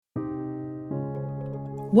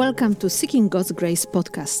Welcome to Seeking God's Grace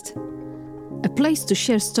podcast, a place to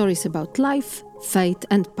share stories about life, faith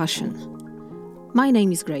and passion. My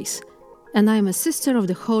name is Grace, and I am a sister of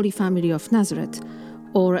the Holy Family of Nazareth,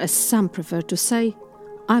 or as some prefer to say,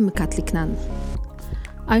 I'm a Catholic nun.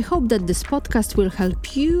 I hope that this podcast will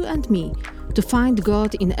help you and me to find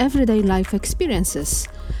God in everyday life experiences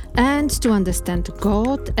and to understand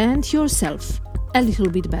God and yourself a little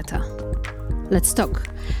bit better. Let's talk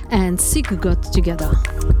and seek God together.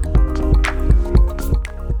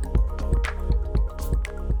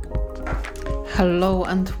 Hello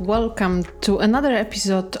and welcome to another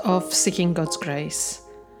episode of Seeking God's Grace.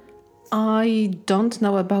 I don't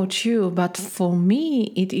know about you, but for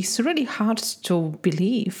me it is really hard to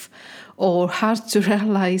believe or hard to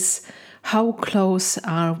realize how close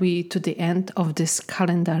are we to the end of this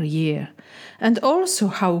calendar year, and also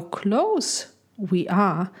how close we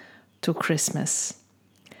are to Christmas.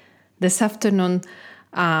 This afternoon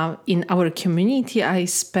in our community I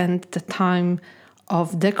spent the time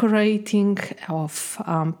of decorating, of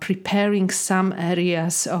preparing some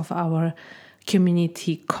areas of our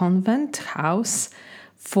community convent house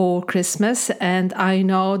for Christmas, and I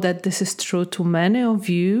know that this is true to many of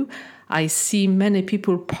you. I see many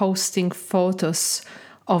people posting photos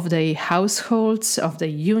of their households, of the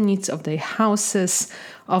units, of their houses,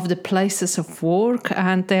 of the places of work,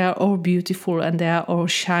 and they are all beautiful and they are all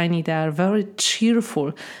shiny. They are very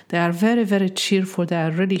cheerful. They are very, very cheerful. They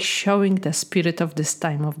are really showing the spirit of this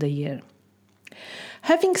time of the year.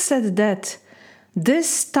 Having said that,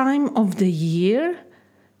 this time of the year,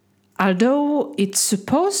 although it's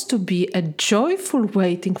supposed to be a joyful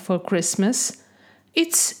waiting for Christmas,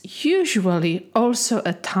 it's usually also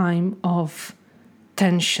a time of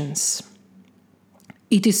tensions.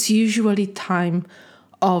 It is usually time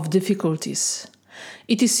of difficulties.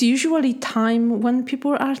 It is usually time when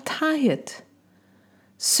people are tired.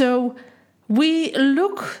 So we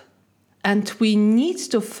look and we need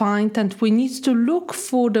to find and we need to look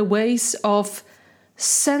for the ways of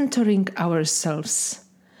centering ourselves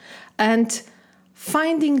and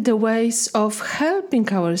finding the ways of helping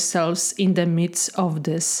ourselves in the midst of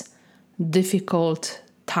these difficult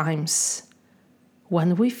times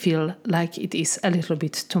when we feel like it is a little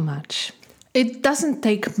bit too much. It doesn't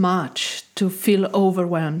take much to feel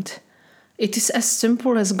overwhelmed. It is as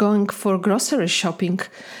simple as going for grocery shopping,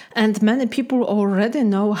 and many people already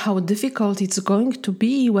know how difficult it's going to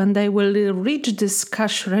be when they will reach this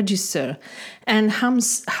cash register and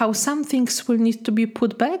how some things will need to be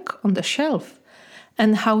put back on the shelf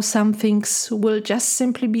and how some things will just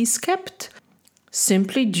simply be skipped,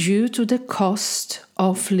 simply due to the cost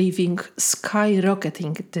of living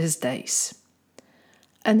skyrocketing these days.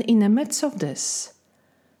 And in the midst of this,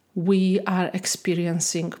 we are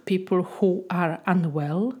experiencing people who are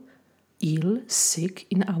unwell, ill, sick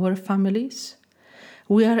in our families.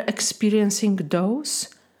 We are experiencing those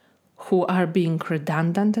who are being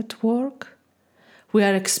redundant at work. We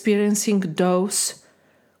are experiencing those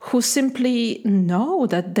who simply know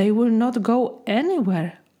that they will not go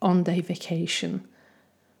anywhere on their vacation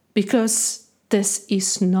because this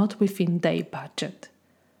is not within their budget.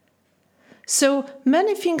 So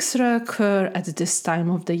many things occur at this time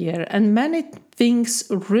of the year, and many things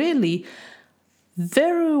really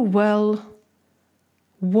very well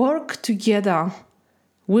work together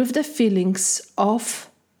with the feelings of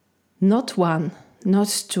not one,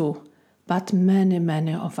 not two, but many,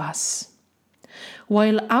 many of us.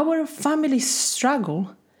 While our families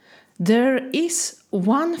struggle, there is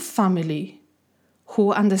one family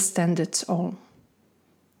who understands it all.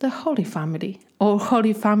 The Holy Family, or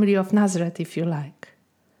Holy Family of Nazareth, if you like.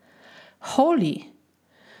 Holy,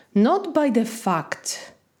 not by the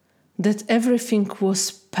fact that everything was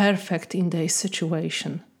perfect in their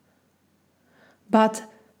situation, but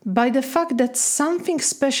by the fact that something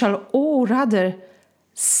special, or rather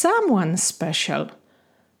someone special,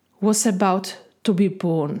 was about to be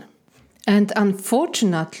born. And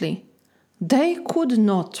unfortunately, they could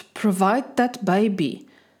not provide that baby,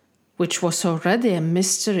 which was already a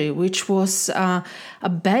mystery, which was a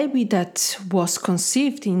baby that was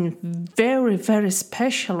conceived in very, very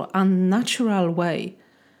special, unnatural way,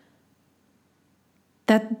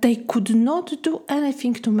 that they could not do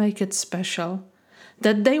anything to make it special,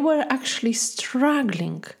 that they were actually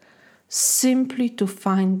struggling simply to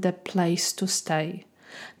find the place to stay,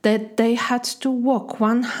 that they had to walk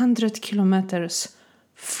 100 kilometers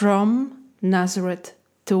from Nazareth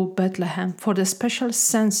to Bethlehem for the special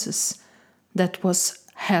census that was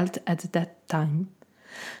held at that time,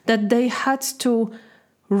 that they had to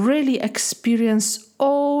really experience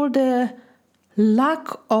all the lack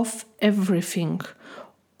of everything,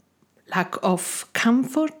 lack of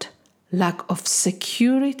comfort, lack of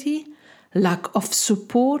security, lack of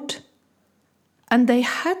support, and they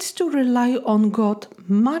had to rely on God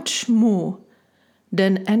much more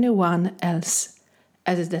than anyone else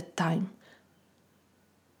at that time.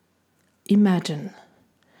 Imagine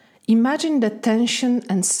the tension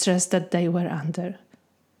and stress that they were under.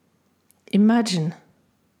 Imagine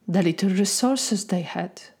the little resources they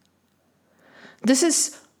had. This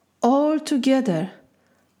is altogether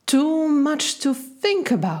too much to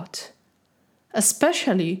think about,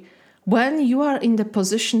 especially when you are in the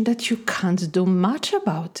position that you can't do much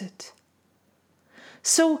about it.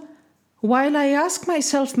 So, while I ask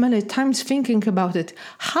myself many times thinking about it,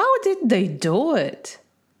 how did they do it?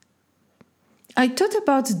 I thought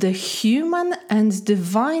about the human and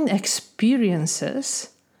divine experiences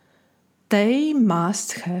they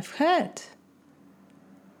must have had.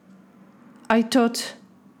 I thought,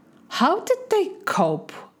 how did they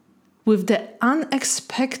cope with the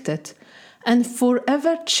unexpected and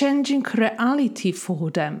forever changing reality for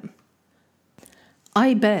them?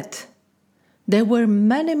 I bet there were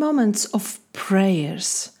many moments of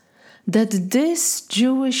prayers that this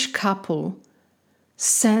Jewish couple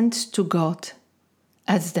sent to God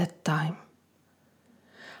at that time.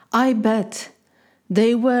 I bet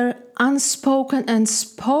they were unspoken and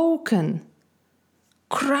spoken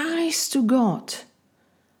cries to God,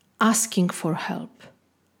 asking for help.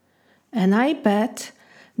 And I bet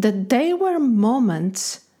that they were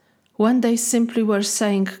moments when they simply were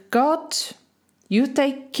saying, God, you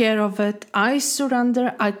take care of it. I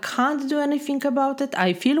surrender. I can't do anything about it.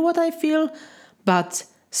 I feel what I feel. But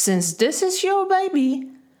since this is your baby,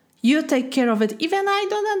 you take care of it. Even I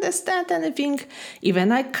don't understand anything,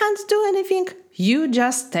 even I can't do anything, you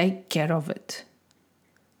just take care of it.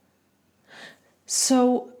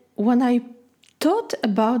 So when I thought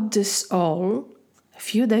about this all a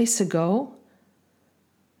few days ago,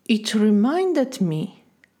 it reminded me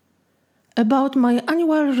about my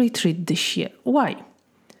annual retreat this year. Why?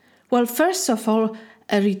 Well, first of all,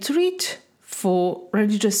 a retreat for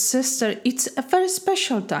religious sister, it's a very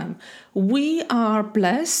special time. We are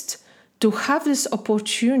blessed to have this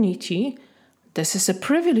opportunity, this is a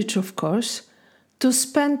privilege of course, to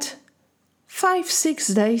spend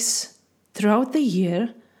 5-6 days throughout the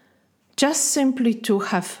year just simply to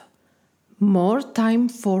have more time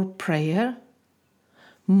for prayer,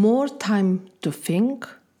 more time to think,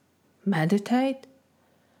 meditate,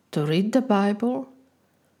 to read the Bible,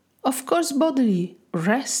 of course bodily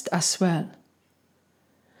rest as well.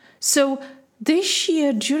 So this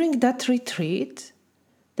year during that retreat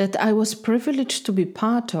that I was privileged to be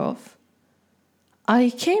part of,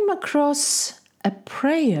 I came across a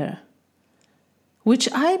prayer which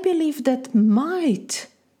I believe that might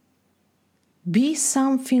be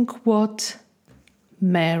something what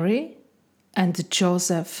Mary and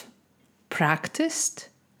Joseph practiced,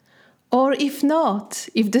 or if not,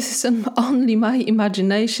 if this is only my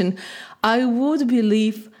imagination, I would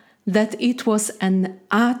believe that it was an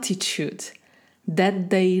attitude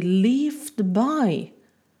that they lived by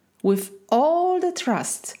with all the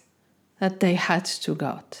trust that they had to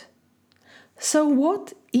God. So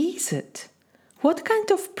what is it? What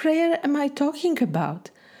kind of prayer am I talking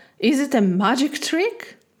about? Is it a magic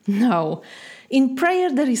trick? No. In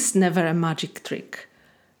prayer there is never a magic trick.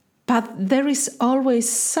 But there is always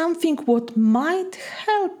something what might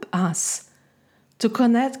help us to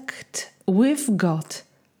connect with God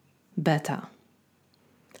better.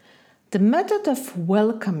 The method of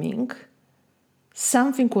welcoming,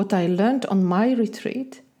 something what I learned on my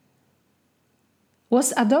retreat,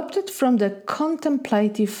 was adopted from the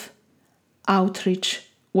Contemplative Outreach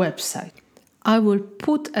website. I will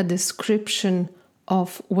put a description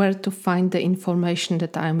of where to find the information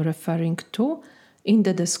that I am referring to in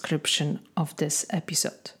the description of this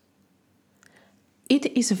episode.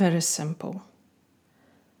 It is very simple.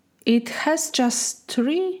 It has just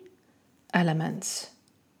 3 elements.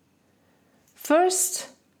 First,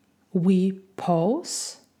 we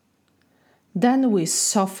pause, then we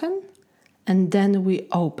soften, and then we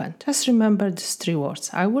open. Just remember these 3 words.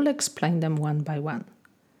 I will explain them one by one.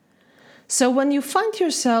 So when you find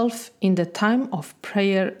yourself in the time of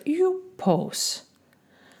prayer, you pause.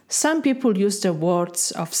 Some people use the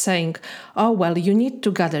words of saying, oh, well, you need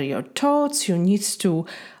to gather your thoughts, you need to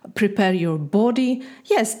prepare your body.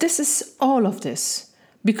 Yes, this is all of this,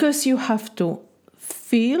 because you have to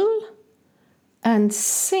feel and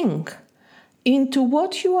sink into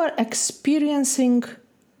what you are experiencing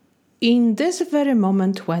in this very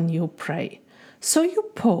moment when you pray. So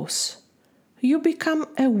you pause. You become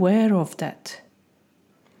aware of that.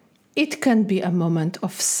 It can be a moment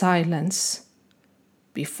of silence,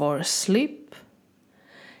 before sleep.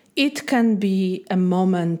 It can be a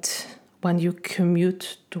moment when you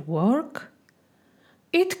commute to work.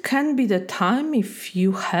 It can be the time if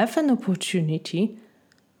you have an opportunity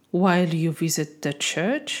while you visit the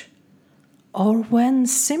church, or when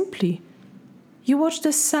simply you watch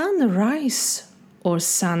the sun rise or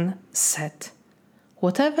sun set,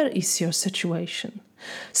 whatever is your situation.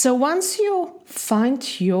 So once you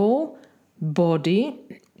find your body,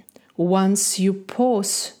 once you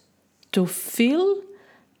pause to feel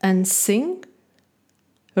and sing,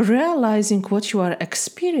 realizing what you are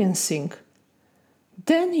experiencing,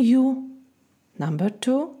 then you, number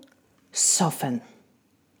 2, soften.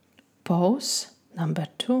 Pause. Number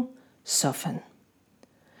 2, soften.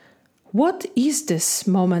 What is this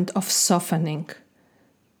moment of softening?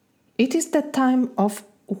 It is the time of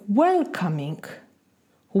welcoming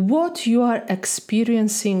what you are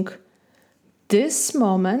experiencing this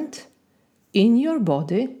moment in your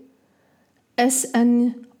body as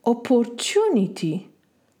an opportunity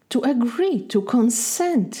to agree, to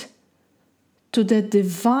consent to the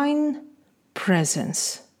divine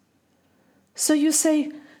presence. So you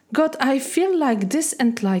say, God, I feel like this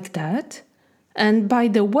and like that. And by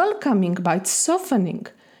the welcoming, by softening,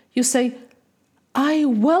 you say, I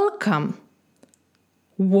welcome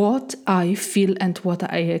what I feel and what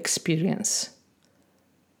I experience.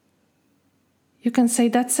 You can say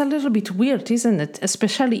that's a little bit weird, isn't it?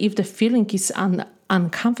 Especially if the feeling is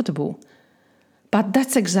uncomfortable. But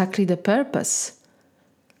that's exactly the purpose.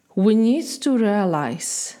 We need to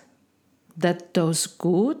realize that those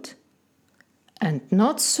good and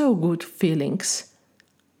not so good feelings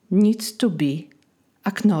need to be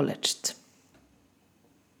acknowledged.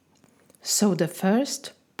 So the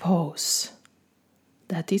first, pause.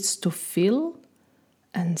 That is to feel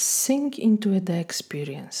and sink into the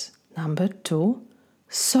experience. Number 2,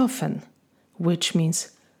 soften, which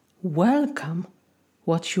means welcome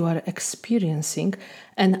what you are experiencing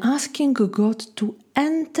and asking God to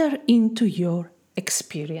enter into your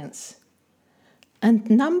experience. And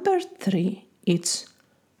number 3, it's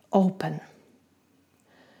open.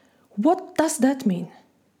 What does that mean?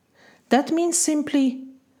 That means simply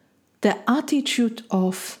the attitude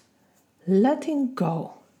of letting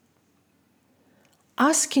go.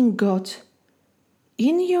 Asking God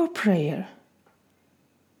in your prayer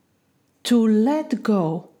to let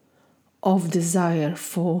go of desire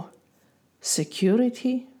for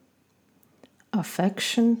security,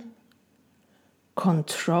 affection,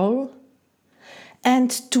 control,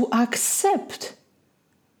 and to accept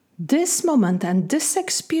this moment and this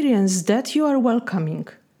experience that you are welcoming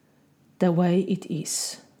the way it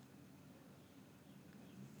is.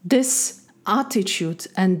 This attitude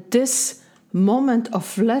and this moment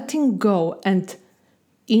of letting go and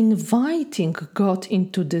inviting God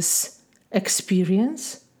into this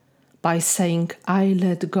experience by saying, I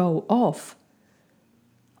let go of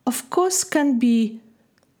course, can be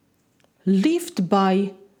lived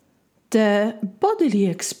by the bodily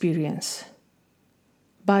experience,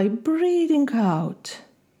 by breathing out,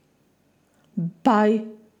 by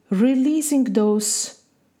releasing those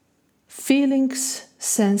feelings,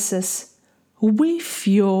 senses with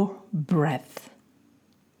your breath.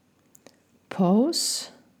 Pause,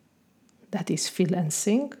 that is feel and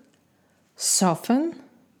sing. Soften,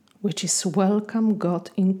 which is welcome God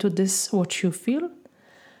into this, what you feel.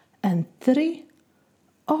 And 3,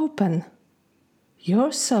 open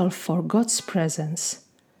yourself for God's presence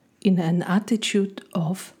in an attitude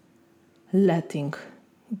of letting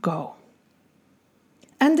go.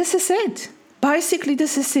 And this is it. Basically,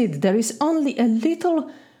 this is it. There is only a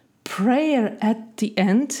little prayer at the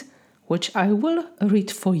end, which I will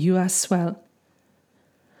read for you as well.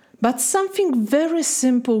 But something very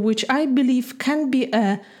simple, which I believe can be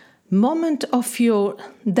a moment of your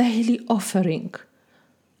daily offering,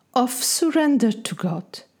 of surrender to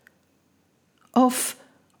God, of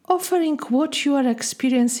offering what you are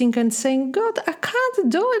experiencing and saying, God, I can't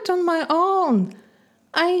do it on my own.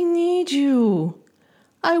 I need you.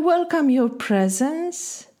 I welcome your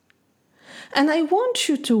presence. And I want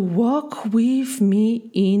you to walk with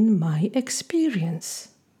me in my experience.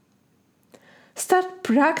 Start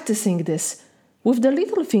practicing this with the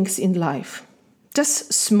little things in life.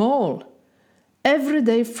 Just small,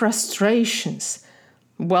 everyday frustrations.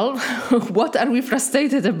 Well, what are we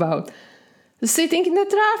frustrated about? Sitting in the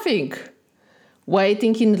traffic,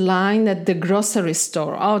 waiting in line at the grocery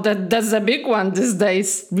store. Oh, that's a big one these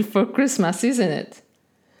days before Christmas, isn't it?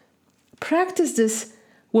 Practice this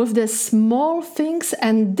with the small things,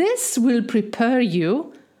 and this will prepare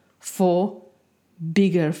you for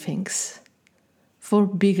bigger things, for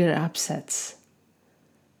bigger upsets.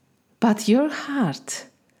 but your heart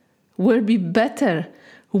will be better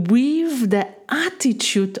with the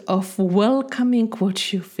attitude of welcoming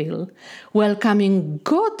what you feel, welcoming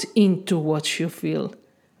God into what you feel,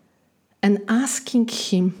 and asking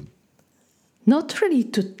Him not really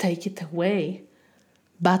to take it away,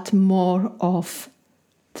 but more of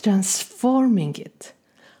transforming it,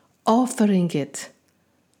 offering it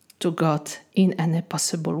to God in any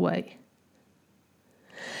possible way.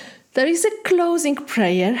 There is a closing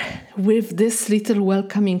prayer with this little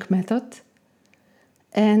welcoming method,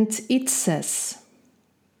 and it says,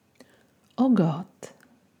 "O God,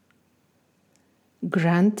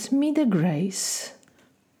 grant me the grace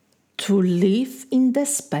to live in the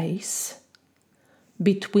space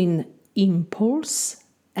between impulse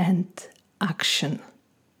and action.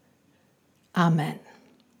 Amen."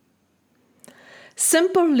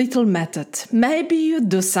 Simple little method. Maybe you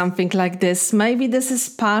do something like this. Maybe this is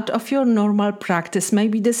part of your normal practice.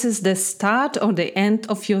 Maybe this is the start or the end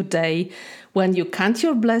of your day when you count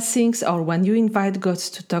your blessings or when you invite God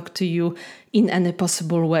to talk to you in any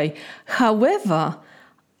possible way. However,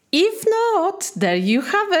 if not, there you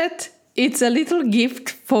have it. It's a little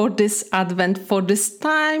gift for this Advent, for this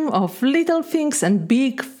time of little things and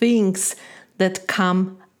big things that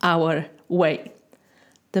come our way.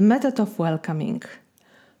 The method of welcoming.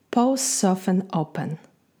 Pause, soften, open.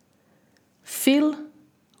 Feel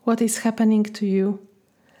what is happening to you.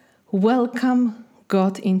 Welcome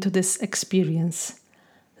God into this experience.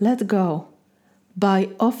 Let go by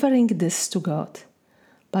offering this to God,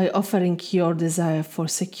 by offering your desire for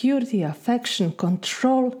security, affection,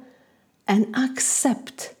 control, and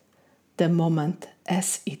accept the moment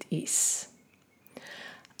as it is.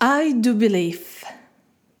 I do believe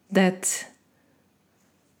that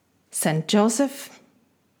Saint Joseph,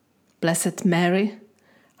 Blessed Mary,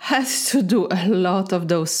 has to do a lot of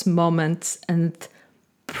those moments and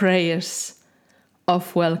prayers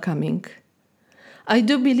of welcoming. I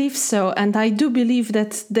do believe so, and I do believe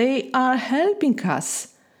that they are helping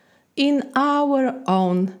us in our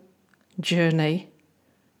own journey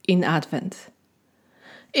in Advent.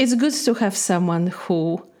 It's good to have someone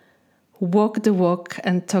who walked the walk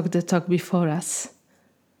and talked the talk before us.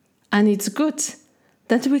 And it's good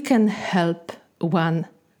that we can help one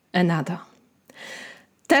another.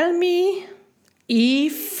 Tell me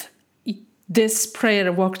if this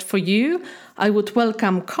prayer worked for you. I would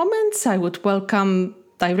welcome comments. I would welcome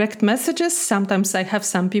direct messages. Sometimes I have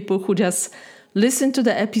some people who just listen to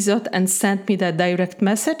the episode and send me the direct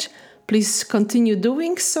message. Please continue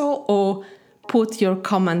doing so or put your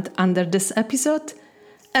comment under this episode.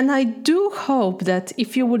 And I do hope that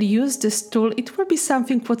if you will use this tool, it will be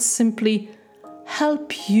something that simply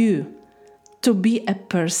help you to be a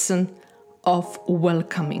person of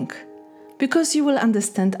welcoming, because you will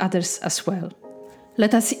understand others as well.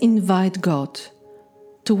 Let us invite God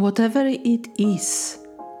to whatever it is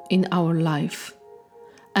in our life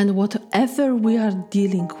and whatever we are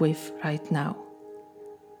dealing with right now.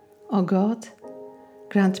 Oh God,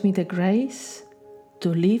 grant me the grace to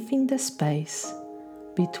live in the space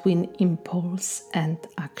between impulse and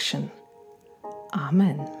action.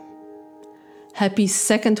 Amen. Happy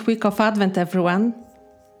second week of Advent, everyone.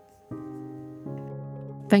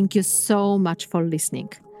 Thank you so much for listening.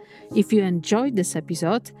 If you enjoyed this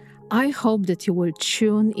episode, I hope that you will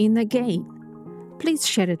tune in again. Please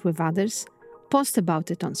share it with others, post about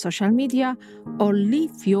it on social media, or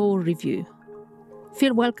leave your review.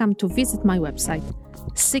 Feel welcome to visit my website,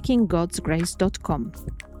 seekinggodsgrace.com,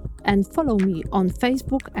 and follow me on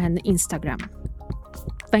Facebook and Instagram.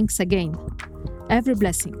 Thanks again. Every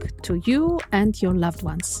blessing to you and your loved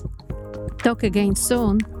ones. Talk again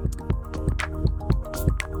soon.